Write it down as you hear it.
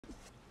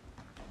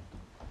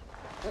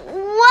What's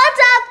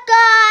up,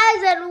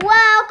 guys, and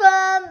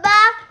welcome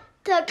back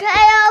to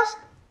Chaos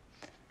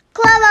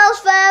Clubhouse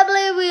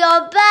family. We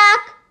are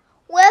back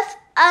with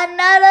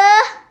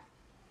another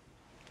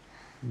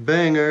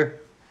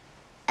banger.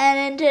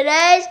 And in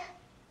today's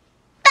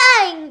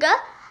banger,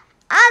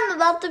 I'm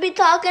about to be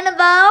talking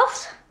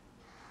about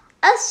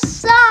a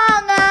song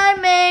I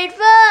made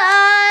for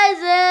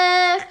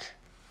Isaac.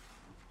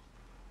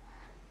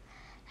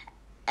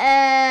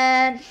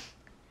 And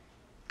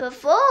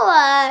before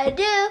I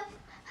do,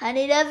 I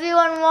need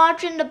everyone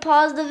watching to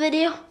pause the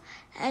video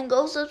and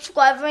go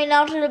subscribe right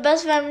now to the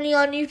best family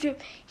on YouTube.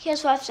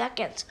 Here's 5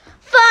 seconds.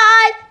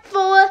 5,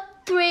 4,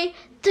 3,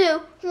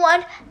 2,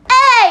 1.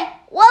 Hey!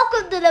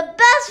 Welcome to the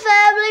best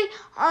family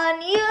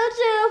on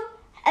YouTube.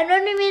 And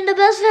when we mean the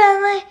best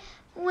family,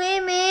 we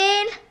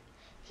mean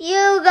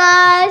you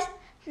guys.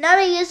 Now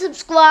that you're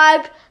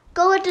subscribed,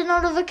 go hit the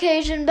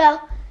notification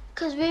bell,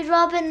 because we're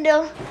dropping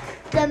them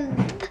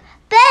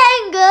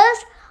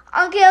bangers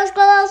on Chaos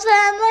Clubhouse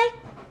family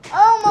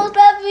almost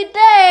every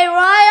day,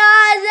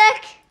 right,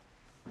 Isaac?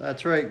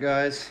 That's right,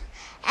 guys.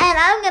 And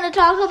I'm going to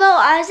talk about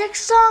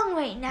Isaac's song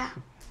right now.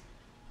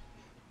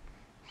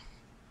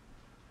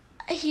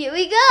 Here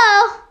we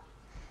go.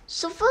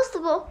 So first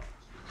of all,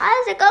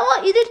 Isaac, I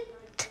want you to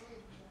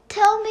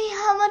tell me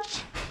how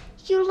much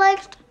you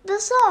liked the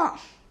song.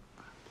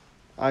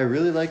 I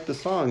really liked the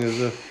song. It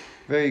was a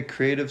very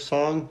creative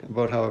song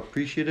about how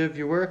appreciative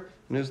you were,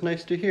 and it was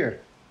nice to hear.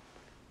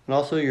 And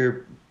also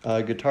your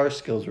guitar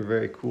skills were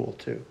very cool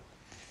too.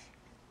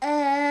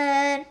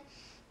 And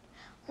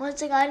one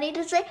thing I need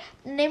to say,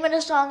 the name of the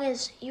song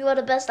is You Are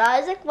the Best,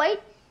 Isaac,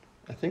 right?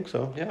 I think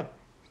so, yeah.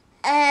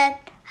 And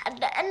at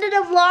the end of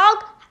the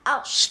vlog,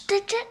 I'll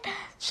stitch it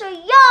so y'all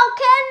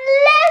can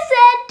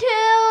listen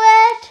to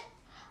it.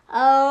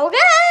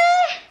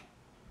 Okay?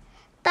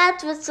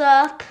 That's what's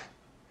up.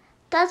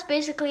 That's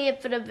basically it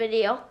for the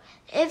video.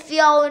 If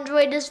y'all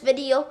enjoyed this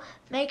video,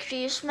 make sure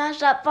you smash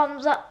that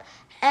thumbs up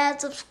and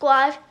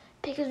subscribe,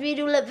 because we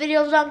do live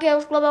videos on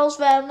Chaos Clubhouse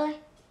family.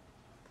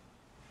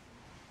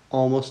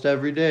 Almost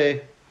every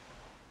day.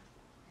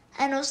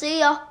 And we'll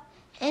see y'all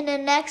in the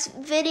next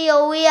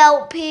video. We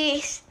out.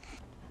 Peace.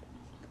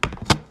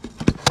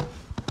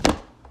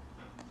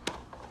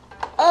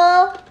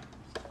 Oh,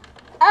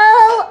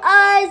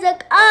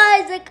 Isaac,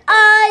 Isaac,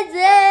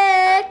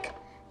 Isaac.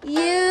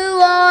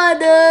 You are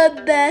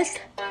the best,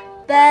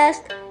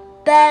 best,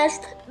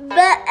 best,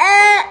 best.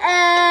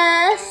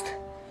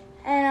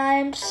 And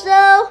I'm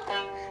so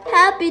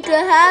happy to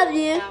have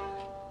you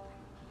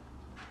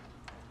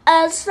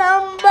as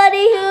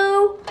somebody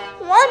who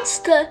wants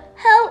to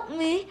help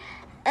me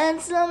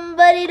and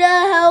somebody to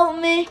help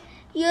me.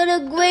 You're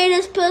the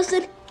greatest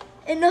person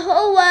in the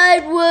whole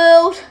wide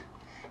world.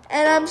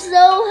 And I'm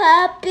so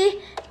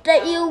happy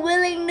that you're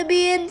willing to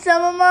be in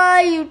some of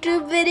my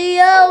YouTube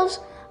videos.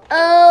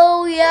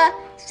 Oh yeah,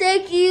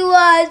 thank you,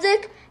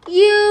 Isaac.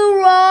 You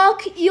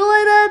rock.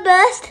 You're the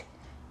best.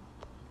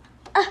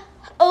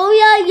 Oh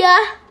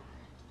yeah.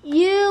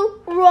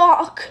 You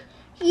rock.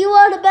 You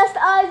are the best,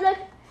 Isaac.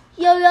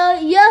 Yo, yo,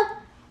 yo.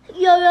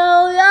 Yo,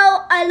 yo,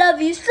 yo. I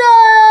love you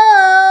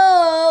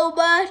so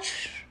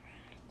much.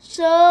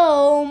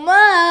 So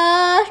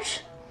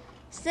much.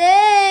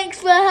 Thanks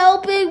for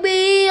helping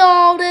me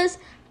all this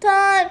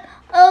time.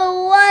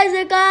 Oh,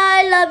 Isaac,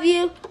 I love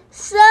you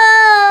so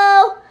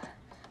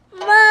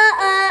much.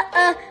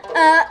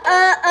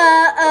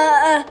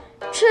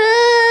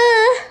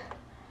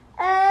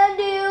 And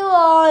you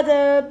are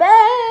the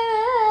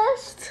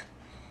best.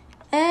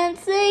 And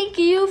thank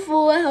you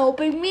for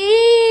helping me.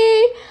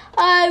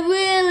 I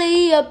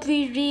really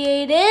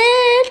appreciate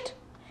it.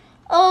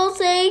 Oh,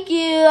 thank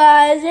you,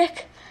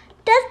 Isaac.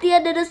 That's the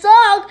end of the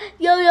song.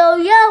 Yo, yo,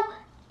 yo.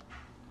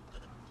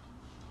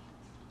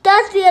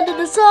 That's the end of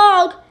the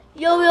song.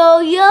 Yo, yo,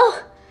 yo.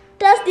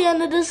 That's the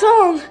end of the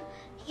song.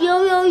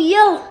 Yo, yo,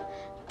 yo.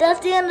 That's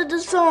the end of the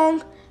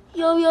song.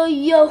 Yo, yo,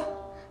 yo.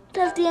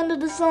 That's the end of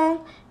the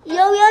song. Yo,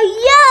 yo,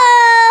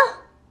 yo.